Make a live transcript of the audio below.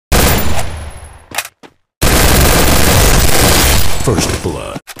First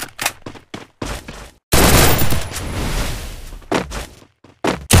blood.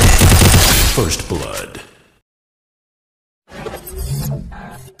 First blood.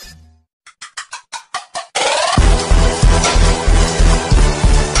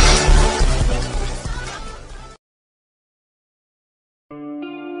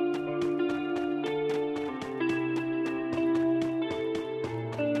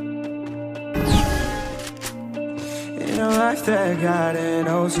 A life that got it,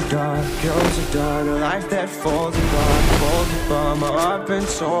 oh so dark, a life that falls apart, my heart been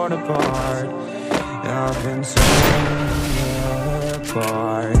torn apart, I've been torn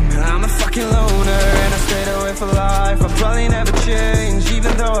apart. I'm a fucking loner and I stayed away for life. I'll probably never change,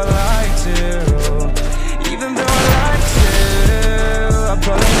 even though I like to, even though I like to. I'll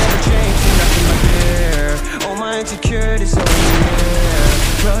probably never change, see nothing my dear. All my insecurities over here.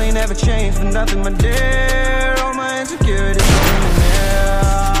 Probably never change for nothing my dear. All my insecurities over there.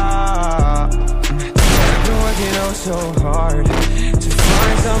 I've been working oh so hard to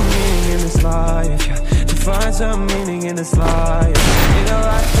find some meaning in this life, yeah. To find some meaning in this life. In a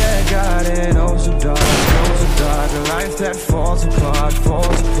life that got it oh so dark, a life that falls apart,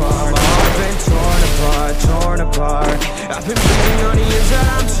 My heart been torn apart, I've been bleeding on the inside,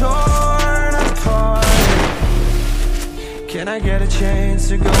 I'm torn apart. Can I get a chance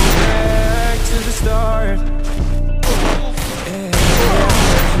to go back to the start? Yeah,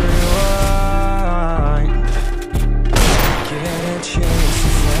 rewind. Get a chance to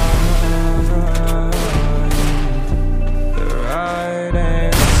find the right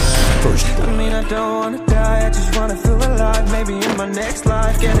answer. First blood. I mean, I don't wanna die, I just wanna feel alive. Maybe in my next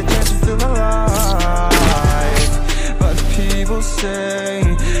life, get a chance to feel alive. But people say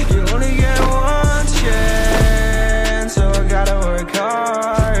you only get one chance, so I gotta work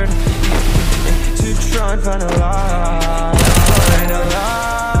hard to try and find a light. Find a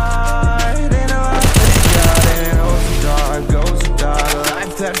light in a life that goes so dark, a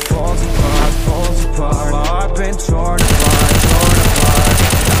life that falls apart. My heart been torn apart.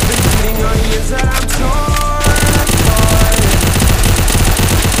 I've been bleeding on the inside, I'm torn apart.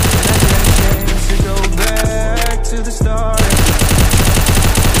 And I get a chance to go back to the start.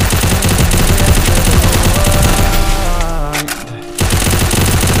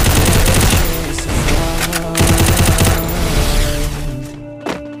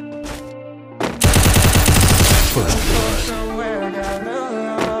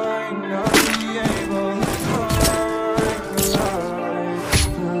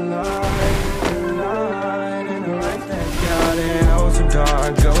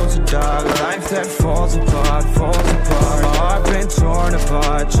 A life that falls apart. My heart been torn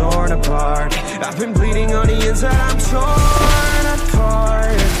apart. I've been bleeding on the inside, I'm torn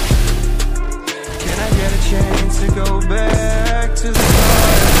apart. Can I get a chance to go back to the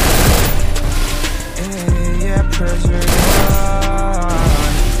start? Yeah, press rewind.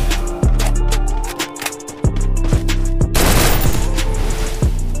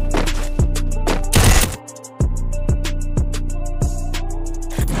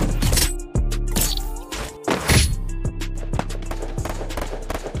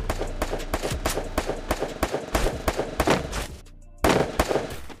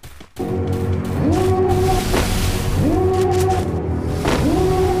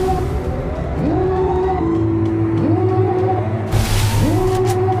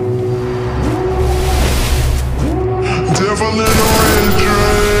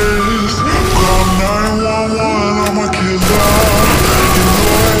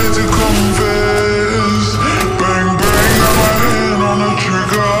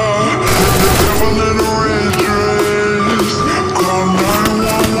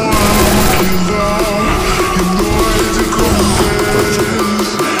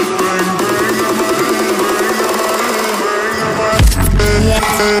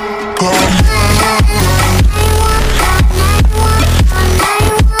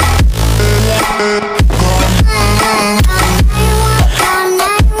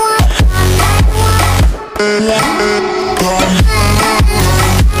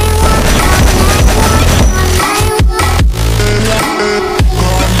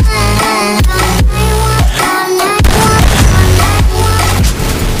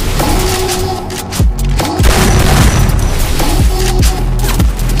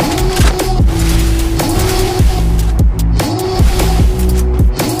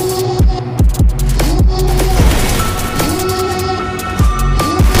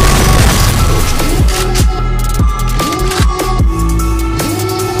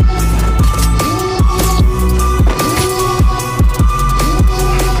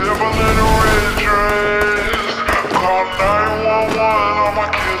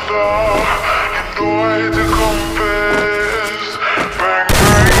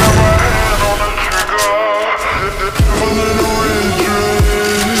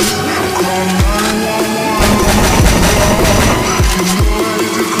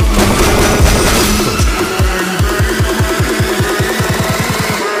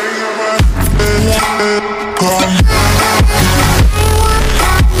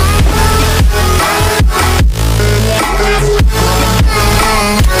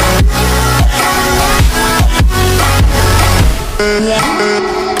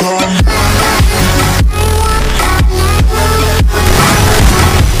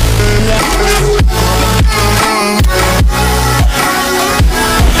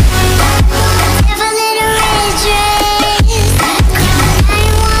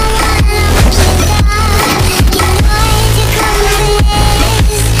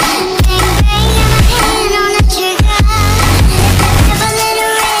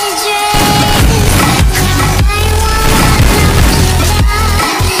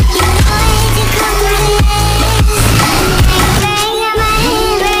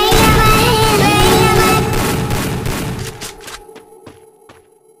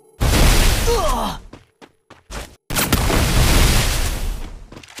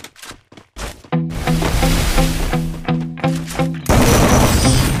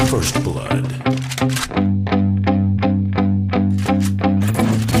 First Blood.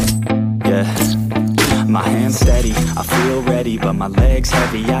 My hands steady, I feel ready, but my legs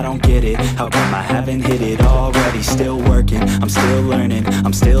heavy, I don't get it. How come I haven't hit it already? Still working, I'm still learning,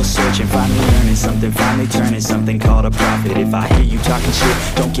 I'm still searching, finally learning something, finally turning something called a profit. If I hear you talking shit,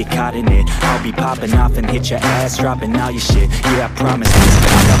 don't get caught in it. I'll be popping off and hit your ass, dropping all your shit. Yeah, I promise this,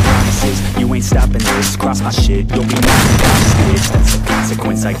 I got promises, you ain't stopping this. Cross my shit, you'll be knocking down the stairs. That's the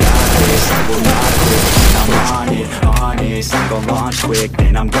consequence, I got this, I will not quit. I'm on it, honest, I'm gon' launch quick,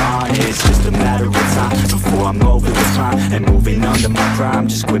 then I'm gone. It's just a matter of time before I'm over this time and moving under my prime.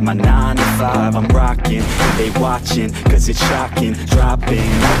 Just quit my 9 to 5, I'm rocking, and they watching, cause it's shocking.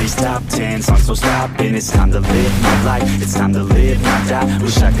 Dropping all these top 10 songs, so stopping. It's time to live my life, it's time to live, not die.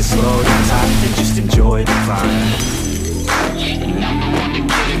 Wish I could slow down time and just enjoy the climb. And I'm the one to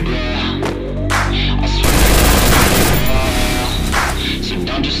get it, bro. I swear, so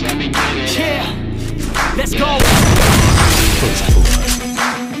don't just let me get it. Yeah, let's go. First Blood.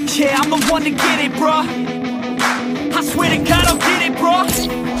 Yeah, I'm the one to get it, bruh. I swear to God I'll get it, bruh.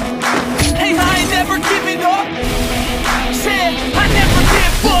 Hey, I ain't never giving up.